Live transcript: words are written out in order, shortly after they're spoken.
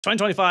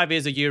2025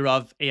 is a year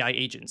of AI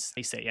agents,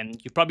 they say, and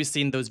you've probably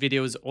seen those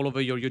videos all over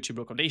your YouTube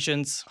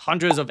recommendations.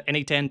 Hundreds of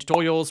N8N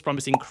tutorials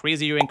promising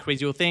crazier and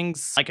crazier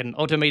things, like an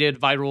automated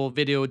viral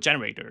video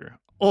generator,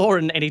 or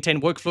an N8N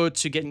workflow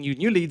to get you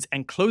new leads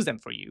and close them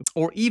for you,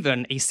 or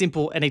even a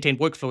simple N8N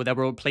workflow that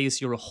will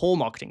replace your whole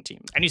marketing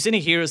team. And you're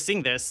sitting here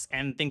seeing this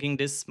and thinking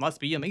this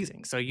must be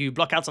amazing. So you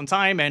block out some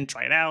time and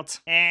try it out,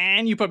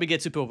 and you probably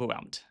get super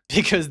overwhelmed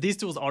because these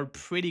tools are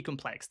pretty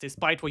complex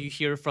despite what you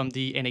hear from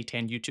the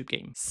N8N YouTube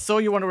game. So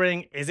you're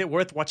wondering, is it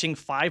worth watching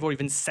 5 or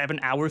even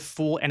 7-hour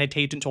full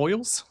N8N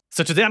tutorials?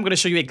 So today I'm going to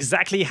show you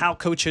exactly how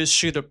coaches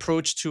should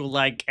approach to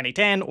like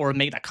N8N or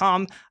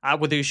Make.com,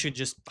 whether you should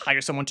just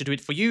hire someone to do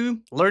it for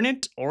you, learn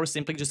it, or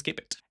simply just skip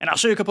it. And I'll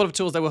show you a couple of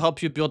tools that will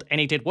help you build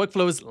N8N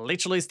workflows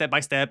literally step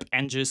by step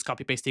and just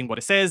copy pasting what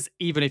it says,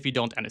 even if you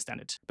don't understand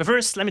it. But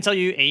first, let me tell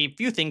you a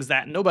few things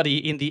that nobody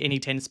in the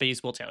N8N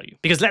space will tell you.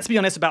 Because let's be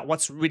honest about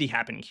what's really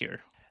happening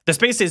here. The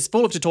space is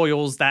full of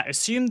tutorials that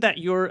assume that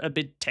you're a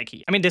bit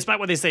techie. I mean, despite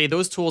what they say,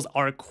 those tools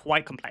are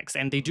quite complex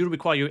and they do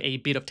require a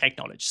bit of tech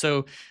knowledge.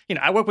 So,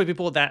 I work with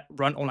people that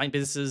run online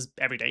businesses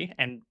every day,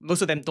 and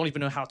most of them don't even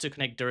know how to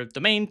connect their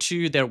domain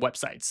to their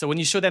website. So when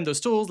you show them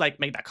those tools like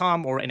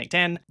Make.com or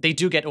N8N, they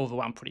do get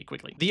overwhelmed pretty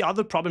quickly. The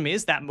other problem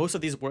is that most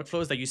of these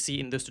workflows that you see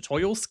in those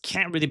tutorials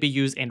can't really be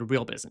used in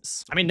real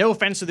business. I mean, no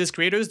offense to these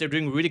creators, they're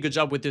doing a really good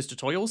job with these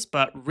tutorials,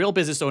 but real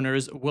business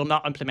owners will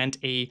not implement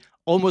a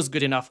almost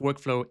good enough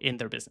workflow in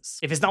their business.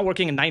 If it's not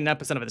working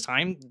 99% of the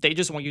time, they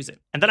just won't use it.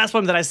 And the last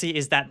problem that I see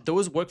is that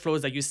those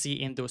workflows that you see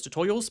in those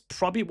tutorials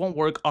probably won't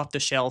work off the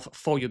shelf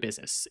for your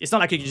business. It's not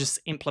like you can just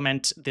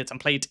implement the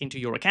template into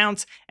your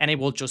account and it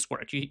will just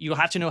work. You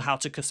have to know how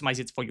to customize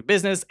it for your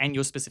business and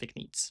your specific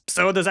needs.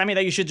 So does that mean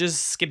that you should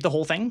just skip the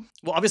whole thing?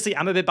 Well, obviously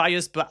I'm a bit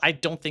biased, but I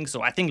don't think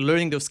so. I think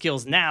learning those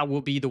skills now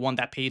will be the one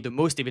that pay the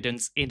most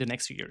dividends in the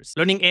next few years.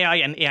 Learning AI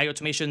and AI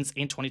automations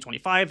in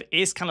 2025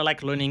 is kind of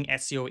like learning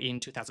SEO in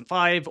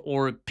 2005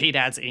 or paid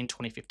ads in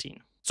 2015.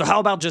 So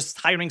how about just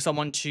hiring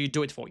someone to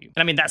do it for you?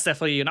 And I mean, that's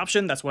definitely an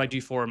option. That's what I do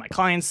for my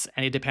clients,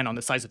 and it depends on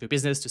the size of your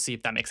business to see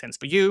if that makes sense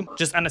for you.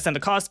 Just understand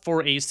the cost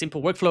for a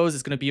simple workflows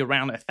is going to be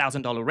around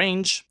 $1,000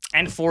 range.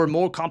 And for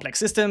more complex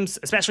systems,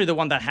 especially the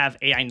one that have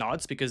AI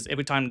nods, because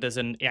every time there's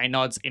an AI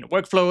nods in a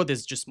workflow,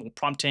 there's just more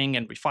prompting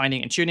and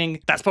refining and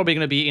tuning. That's probably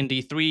going to be in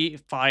the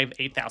 $3,000,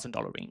 $5,000,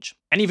 $8,000 range.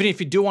 And even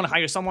if you do want to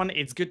hire someone,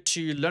 it's good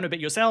to learn a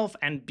bit yourself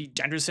and be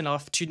generous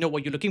enough to know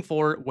what you're looking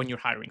for when you're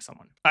hiring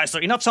someone. All right, so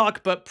enough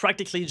talk, but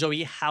practically,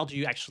 Joey, how do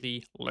you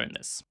actually learn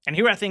this? And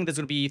here I think there's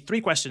going to be 3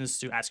 questions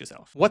to ask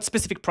yourself. What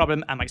specific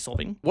problem am I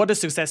solving? What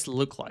does success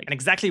look like? And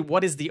exactly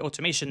what is the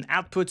automation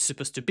output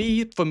supposed to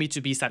be for me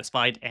to be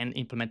satisfied and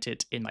implement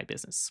it in my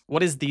business?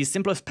 What is the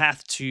simplest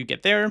path to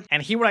get there?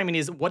 And here what I mean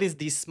is, what is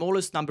the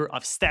smallest number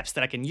of steps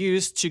that I can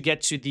use to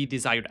get to the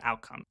desired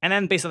outcome? And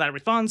then based on that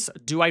response,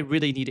 do I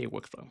really need a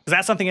workflow?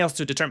 Because that's something else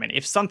to determine.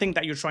 If something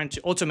that you're trying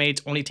to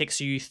automate only takes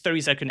you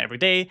 30 seconds every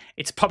day,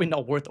 it's probably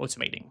not worth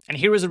automating. And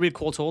here is a really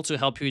cool tool to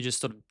help you just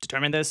sort of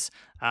determine this.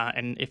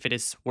 And if it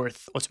is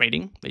worth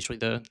automating, literally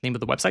the name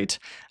of the website.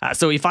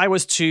 So if I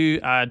was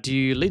to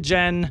do lead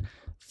gen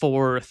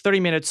for 30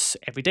 minutes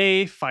every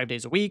day, 5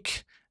 days a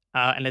week,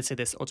 and let's say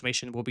this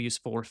automation will be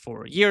used for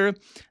a year,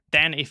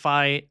 then if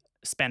I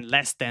spend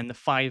less than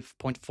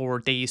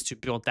 5.4 days to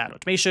build that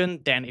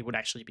automation, then it would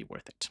actually be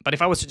worth it. But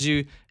if I was to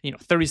do,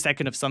 30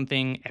 seconds of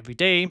something every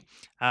day,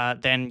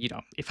 then,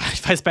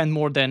 if I spend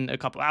more than a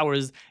couple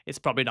hours, it's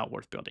probably not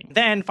worth building.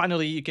 Then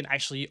finally, you can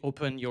actually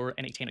open your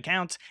N8N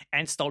account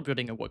and start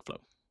building a workflow.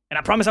 And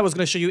I promised I was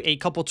going to show you a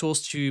couple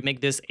tools to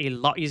make this a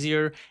lot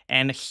easier,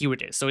 and here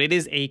it is. So it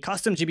is a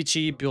custom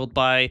GPT built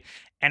by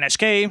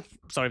NHK.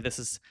 Sorry if this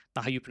is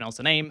not how you pronounce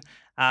the name,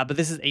 but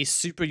this is a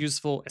super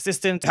useful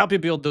assistant to help you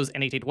build those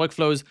N8N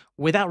workflows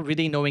without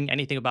really knowing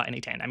anything about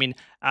N8N. I mean,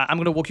 I'm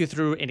going to walk you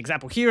through an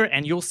example here,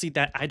 and you'll see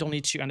that I don't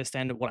need to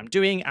understand what I'm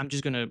doing. I'm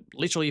just going to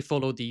literally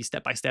follow the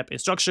step-by-step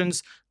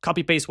instructions,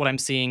 copy paste what I'm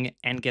seeing,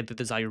 and get the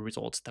desired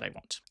results that I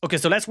want. Okay,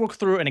 so let's walk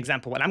through an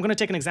example. And I'm going to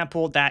take an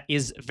example that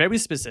is very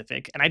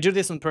specific, and I do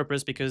this on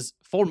purpose because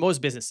for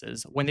most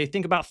businesses, when they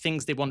think about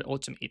things they want to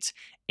automate,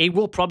 it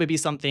will probably be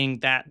something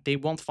that they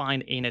won't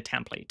find in a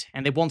template,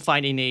 and they won't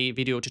find in a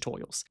video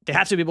tutorials. They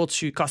have to be able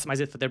to customize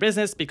it for their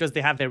business because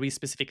they have very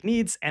specific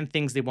needs and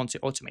things they want to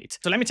automate.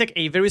 So let me take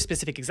a very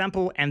specific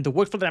example, and the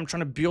workflow that I'm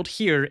trying to build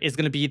here is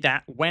going to be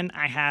that when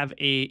I have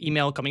a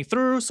email coming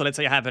through, so let's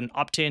say I have an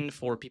opt-in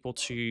for people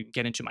to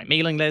get into my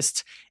mailing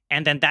list,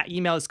 and then that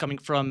email is coming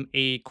from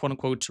a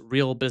quote-unquote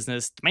real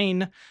business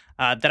domain,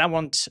 then I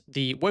want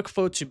the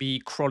workflow to be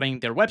crawling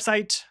their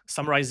website,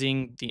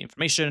 summarizing the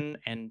information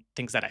and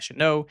things that I should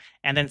know,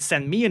 and then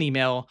send me an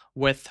email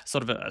with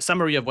sort of a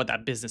summary of what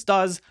that business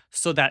does,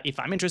 so that if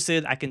I'm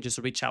interested, I can just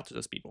reach out to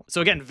those people.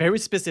 So again, very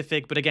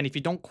specific, but again, if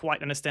you don't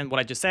quite understand what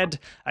I just said,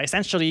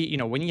 essentially,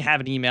 when you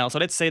have an email, so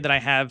let's say that I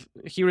have,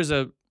 here is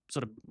a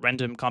sort of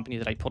random company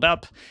that I pulled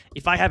up.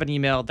 If I have an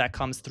email that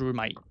comes through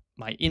my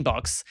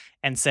inbox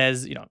and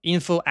says,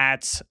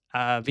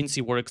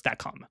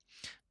 info@vinciworks.com.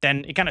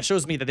 then it kind of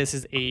shows me that this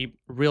is a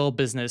real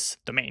business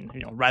domain,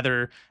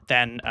 rather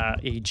than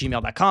a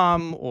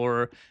gmail.com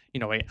or,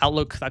 a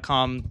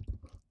outlook.com.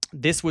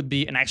 This would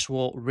be an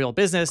actual real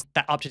business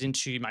that opted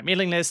into my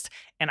mailing list,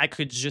 and I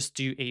could just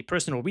do a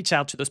personal reach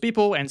out to those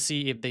people and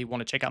see if they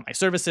want to check out my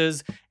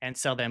services and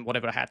sell them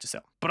whatever I had to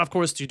sell. But of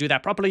course, to do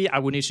that properly, I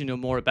would need to know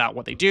more about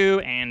what they do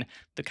and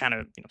the kind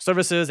of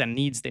services and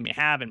needs they may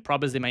have and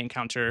problems they may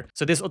encounter.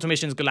 So this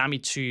automation is going to allow me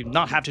to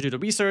not have to do the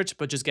research,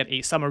 but just get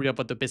a summary of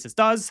what the business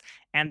does,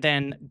 and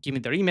then give me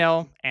their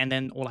email. And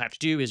then all I have to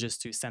do is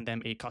just to send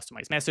them a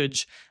customized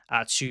message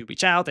to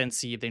reach out and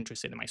see if they're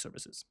interested in my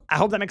services. I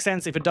hope that makes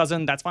sense. If it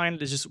doesn't, that's fine.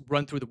 Let's just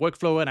run through the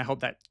workflow, and I hope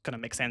that kind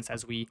of makes sense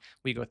as we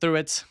go through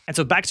it. And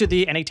so back to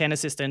the N8N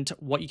assistant,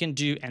 what you can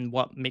do and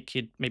what make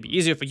it maybe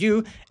easier for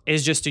you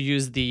is just to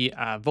use the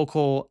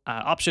vocal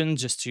option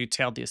just to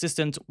tell the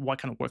assistant what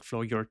kind of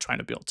workflow you're trying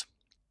to build.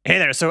 Hey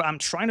there, so I'm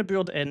trying to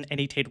build an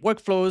N8N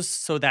workflows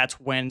so that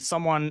when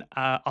someone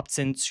opts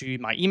into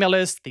my email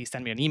list, they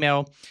send me an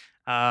email,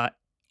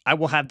 I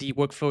will have the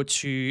workflow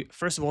to,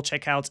 first of all,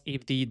 check out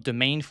if the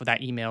domain for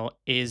that email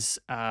is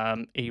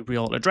a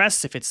real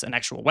address, if it's an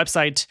actual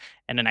website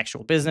and an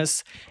actual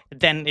business.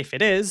 Then if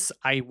it is,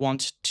 I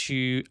want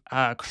to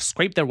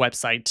scrape their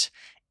website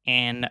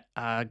and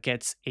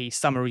get a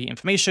summary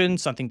information,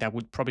 something that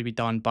would probably be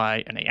done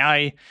by an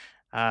AI,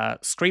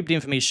 scrape the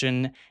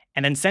information,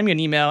 and then send me an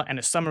email and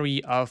a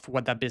summary of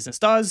what that business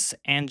does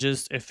and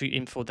just a few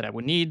info that I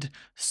would need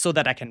so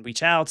that I can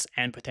reach out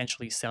and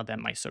potentially sell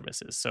them my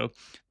services. So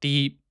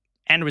the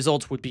end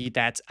result would be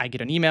that I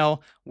get an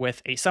email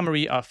with a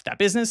summary of that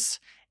business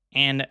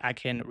and I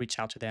can reach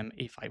out to them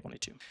if I wanted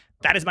to.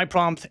 That is my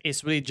prompt.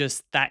 It's really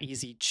just that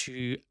easy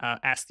to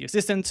ask the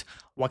assistant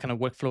what kind of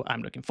workflow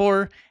I'm looking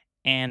for.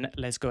 And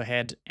let's go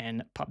ahead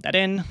and pop that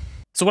in.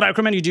 So what I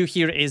recommend you do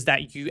here is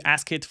that you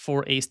ask it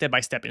for a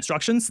step-by-step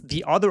instructions.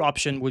 The other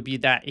option would be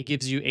that it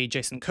gives you a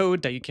JSON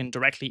code that you can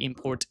directly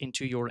import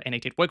into your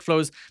N8N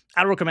workflows.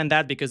 I recommend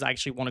that because I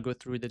actually want to go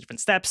through the different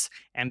steps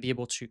and be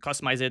able to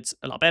customize it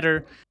a lot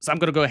better. So I'm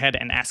going to go ahead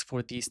and ask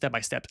for the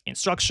step-by-step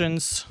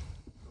instructions.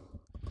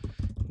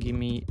 Give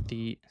me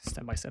the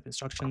step-by-step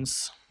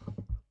instructions.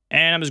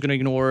 And I'm just going to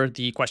ignore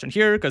the question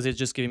here because it's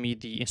just giving me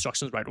the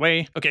instructions right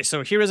away. Okay,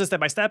 so here is a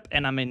step-by-step,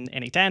 and I'm in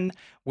N8N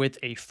with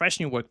a fresh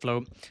new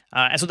workflow.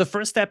 And so the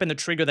first step and the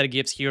trigger that it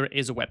gives here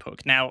is a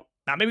webhook. Now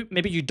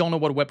maybe you don't know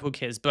what a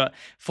webhook is, but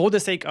for the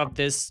sake of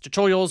this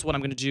tutorials, what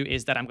I'm going to do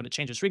is that I'm going to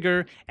change the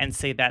trigger and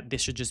say that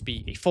this should just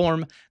be a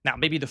form. Now,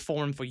 maybe the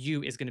form for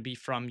you is going to be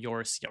from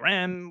your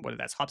CRM, whether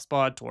that's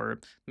HubSpot or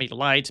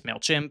MailerLite,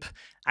 MailChimp,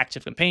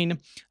 ActiveCampaign.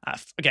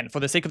 Again, for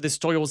the sake of this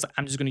tutorials,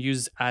 I'm just going to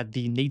use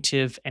the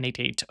native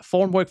N8N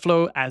form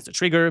workflow as the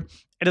trigger.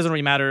 It doesn't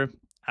really matter.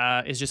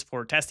 It's just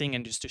for testing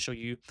and just to show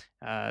you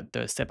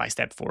the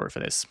step-by-step for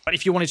this. But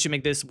if you wanted to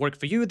make this work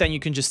for you, then you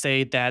can just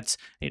say that,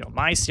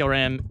 my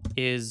CRM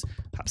is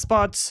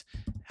HubSpot.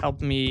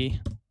 Help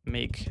me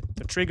make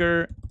the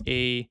trigger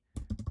a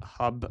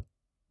HubSpot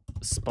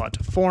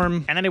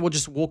form. And then it will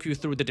just walk you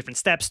through the different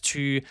steps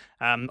to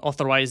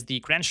authorize the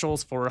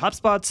credentials for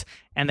HubSpot,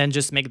 and then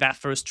just make that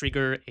first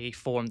trigger a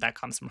form that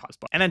comes from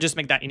HubSpot. And then just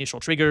make that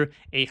initial trigger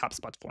a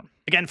HubSpot form.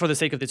 Again, for the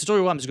sake of the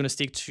tutorial, I'm just going to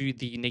stick to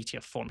the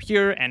native form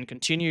here and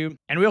continue.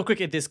 And real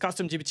quick, if this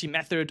custom GPT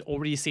method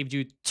already saved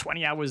you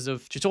 20 hours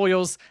of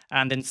tutorials,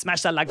 then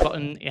smash that like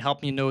button. It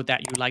helped me know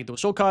that you like those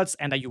shortcuts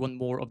and that you want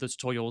more of the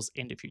tutorials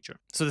in the future.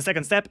 So the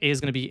second step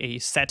is going to be a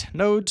set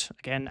node.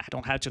 Again, I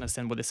don't have to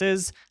understand what this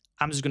is.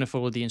 I'm just going to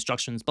follow the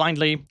instructions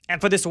blindly.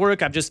 And for this to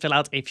work, I've just filled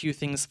out a few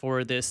things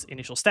for this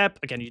initial step.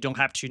 Again, you don't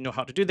have to know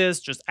how to do this.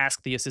 Just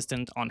ask the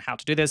assistant on how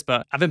to do this.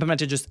 But I've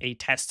implemented just a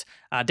test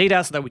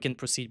data so that we can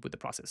proceed with the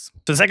process.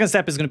 So the second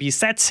step is going to be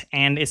set,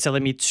 and it's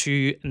telling me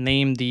to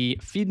name the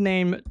feed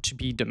name to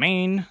be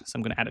domain. So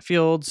I'm going to add a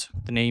field.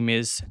 The name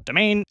is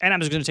domain. And I'm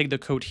just going to take the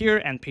code here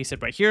and paste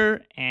it right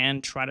here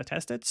and try to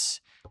test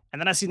it.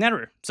 And then I see an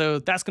error. So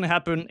that's going to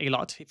happen a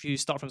lot if you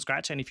start from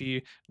scratch and if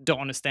you don't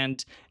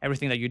understand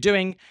everything that you're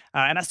doing.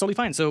 And that's totally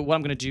fine. So what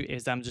I'm going to do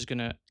is I'm just going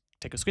to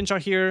take a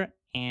screenshot here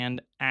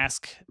and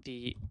ask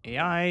the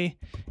AI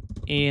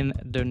in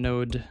the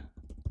node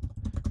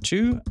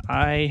 2.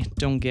 I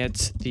don't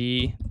get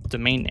the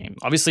domain name.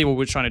 Obviously, what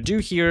we're trying to do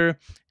here,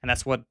 and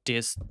that's what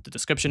the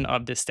description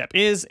of this step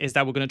is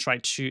that we're going to try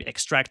to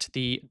extract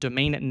the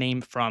domain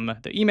name from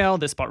the email,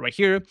 this part right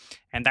here,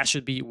 and that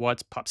should be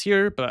what pops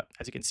here. But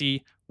as you can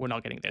see, we're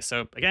not getting this.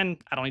 So again,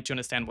 I don't need to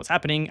understand what's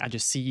happening. I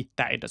just see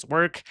that it doesn't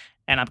work,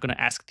 and I'm going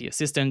to ask the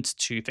assistant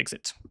to fix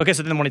it. Okay,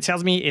 so then what it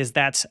tells me is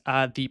that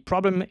the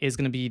problem is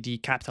going to be the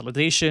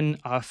capitalization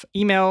of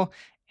email,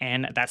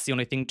 and that's the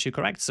only thing to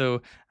correct.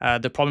 So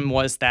the problem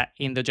was that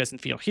in the JSON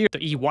field here,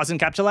 the E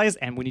wasn't capitalized,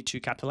 and we need to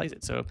capitalize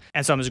it. So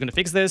I'm just going to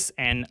fix this,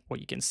 and what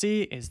you can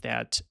see is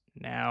that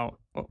now,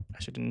 oh,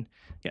 I shouldn't,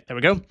 yeah, there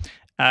we go.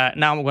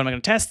 Now what I'm going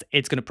to test,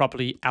 it's going to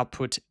properly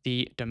output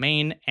the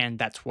domain, and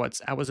that's what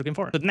I was looking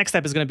for. So the next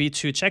step is going to be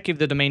to check if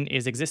the domain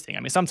is existing. I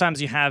mean,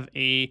 sometimes you have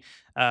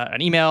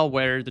an email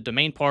where the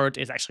domain part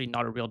is actually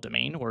not a real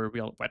domain or a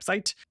real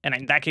website. And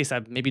in that case,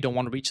 I maybe don't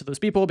want to reach those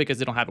people because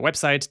they don't have a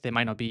website. They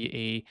might not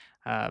be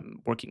a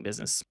working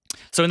business.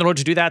 So in order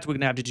to do that, we're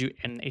going to have to do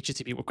an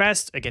HTTP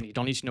request. Again, you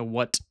don't need to know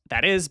what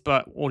that is,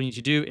 but all you need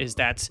to do is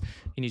that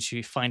you need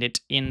to find it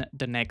in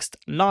the next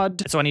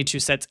node. So I need to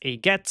set a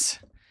get,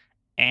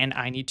 and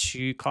I need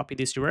to copy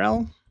this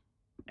URL.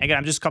 Again,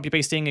 I'm just copy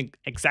pasting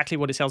exactly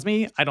what it tells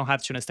me. I don't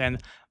have to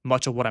understand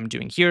much of what I'm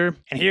doing here.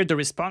 And here, the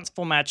response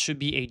format should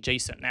be a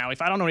JSON. Now,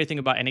 if I don't know anything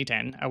about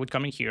N8N, I would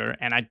come in here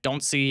and I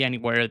don't see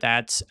anywhere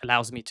that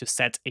allows me to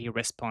set a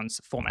response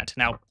format.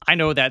 Now, I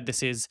know that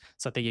this is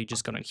something you're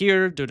just going to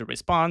here, do the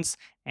response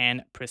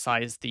and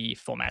precise the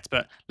format.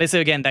 But let's say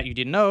again that you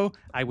didn't know,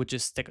 I would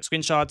just take a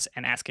screenshot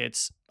and ask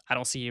it, I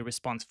don't see a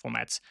response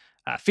format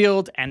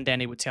field, and then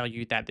it would tell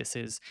you that this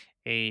is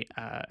a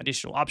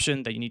additional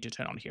option that you need to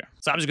turn on here.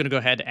 So I'm just going to go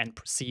ahead and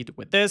proceed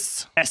with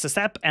this, test the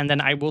step, and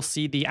then I will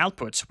see the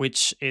output,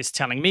 which is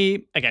telling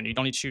me, again, you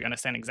don't need to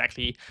understand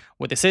exactly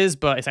what this is,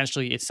 but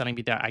essentially it's telling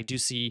me that I do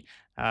see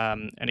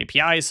an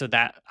API, so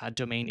that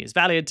domain is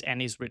valid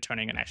and is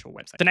returning an actual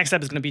website. The next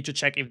step is going to be to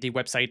check if the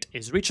website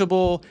is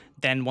reachable.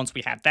 Then once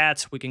we have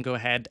that, we can go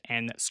ahead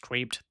and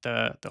scrape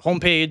the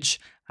homepage,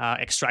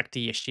 extract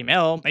the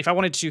HTML. If I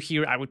wanted to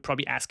here, I would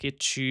probably ask it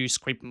to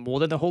scrape more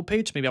than the whole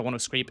page. Maybe I want to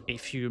scrape a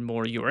few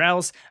more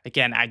URLs.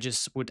 Again, I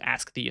just would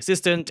ask the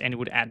assistant and it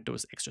would add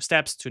those extra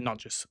steps to not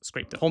just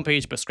scrape the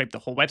homepage, but scrape the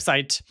whole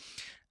website.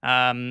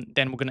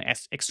 Then we're going to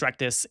extract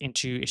this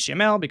into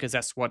HTML because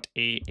that's what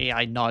a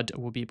AI node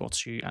will be able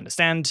to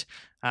understand.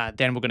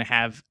 Then we're going to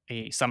have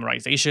a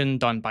summarization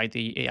done by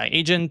the AI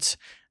agent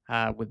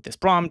with this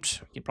prompt.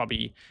 You can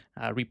probably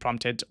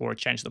reprompt it or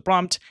change the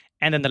prompt.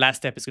 And then the last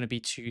step is going to be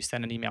to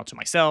send an email to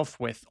myself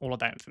with all of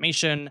that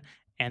information.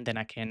 And then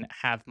I can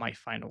have my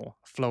final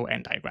flow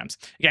and diagrams.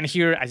 Again,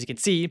 here, as you can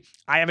see,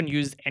 I haven't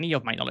used any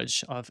of my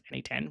knowledge of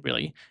N8N,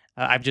 really.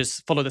 I've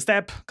just followed the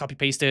step, copy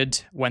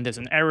pasted. When there's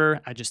an error,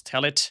 I just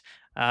tell it,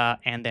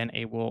 and then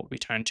it will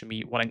return to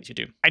me what I need to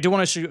do. I do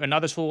want to show you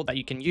another tool that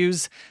you can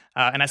use,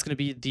 and that's going to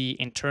be the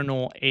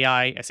internal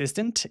AI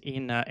assistant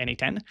in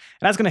N8N. And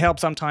that's going to help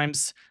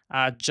sometimes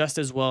just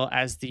as well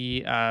as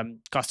the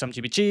custom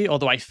GPT,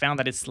 although I found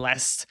that it's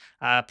less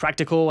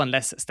practical and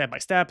less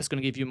step-by-step. It's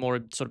going to give you more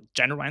sort of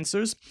general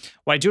answers.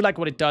 What I do like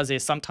what it does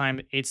is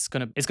sometimes it's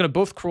going to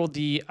both crawl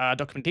the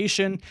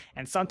documentation,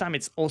 and sometimes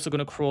it's also going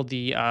to crawl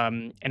the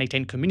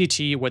N8N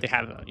community where they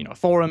have a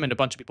forum and a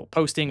bunch of people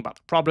posting about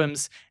the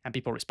problems and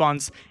people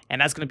respond.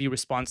 And that's going to be a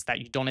response that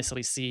you don't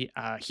necessarily see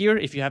here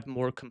if you have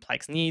more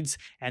complex needs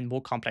and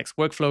more complex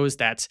workflows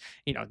that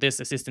this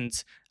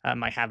assistant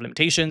might have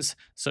limitations.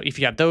 So if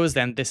you have those,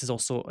 then this is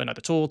also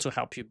another tool to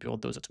help you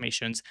build those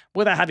automations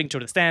without having to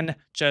understand,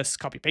 just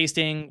copy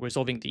pasting,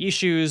 resolving the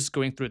issues,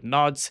 going through the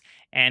nodes,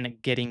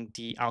 and getting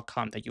the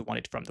outcome that you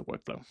wanted from the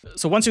workflow.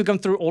 So once you've gone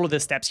through all of the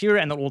steps here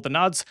and all the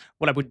nodes,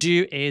 what I would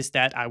do is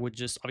that I would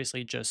just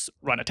obviously just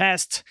run a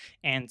test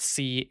and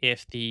see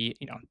if the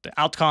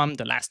outcome,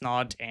 the last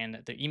node,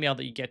 and the email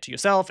that you get to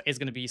yourself is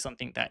going to be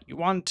something that you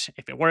want.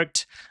 If it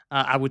worked,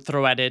 I would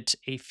throw at it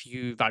a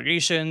few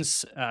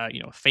variations,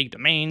 fake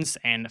domains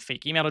and a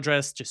fake email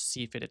address, just to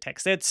see if it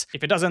detects it.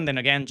 If it doesn't, then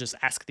again, just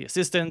ask the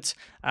assistant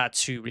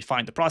to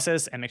refine the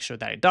process and make sure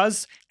that it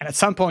does. And at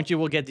some point, you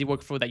will get the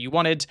workflow that you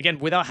wanted. Again,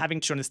 without having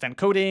to understand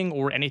coding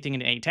or anything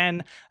in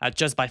N8N,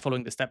 just by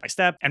following the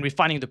step-by-step and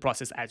refining the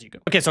process as you go.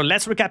 Okay, so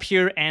let's recap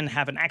here and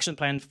have an action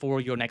plan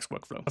for your next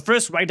workflow. But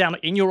first, write down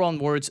in your own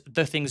words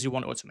the things you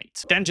want to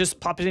automate. Then just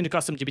pop it into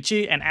custom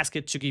GPT and ask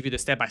it to give you the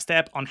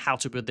step-by-step on how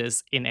to build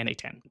this in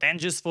N8N. Then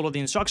just follow the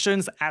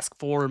instructions, ask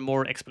for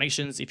more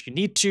explanations if you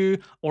need to,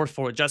 or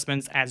for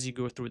adjustments as you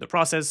go through the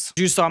process.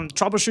 Do some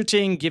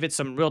troubleshooting, give it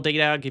some real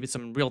data, give it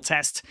some real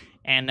tests,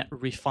 and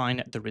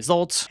refine the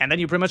results. And then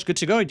you're pretty much good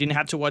to go. You didn't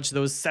have to watch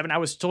those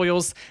 7-hour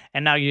tutorials,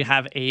 and now you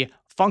have a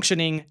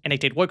functioning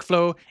N8N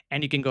workflow,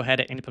 and you can go ahead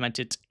and implement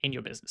it in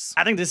your business.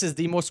 I think this is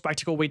the most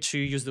practical way to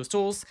use those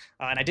tools.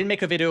 And I did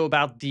make a video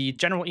about the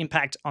general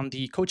impact on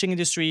the coaching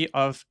industry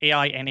of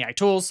AI and AI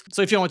tools.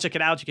 So if you want to check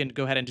it out, you can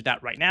go ahead and do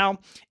that right now.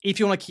 If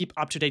you want to keep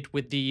up to date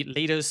with the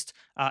latest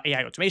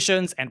AI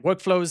automations and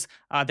workflows,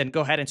 then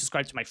go ahead and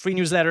subscribe to my free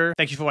newsletter.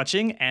 Thank you for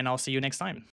watching, and I'll see you next time.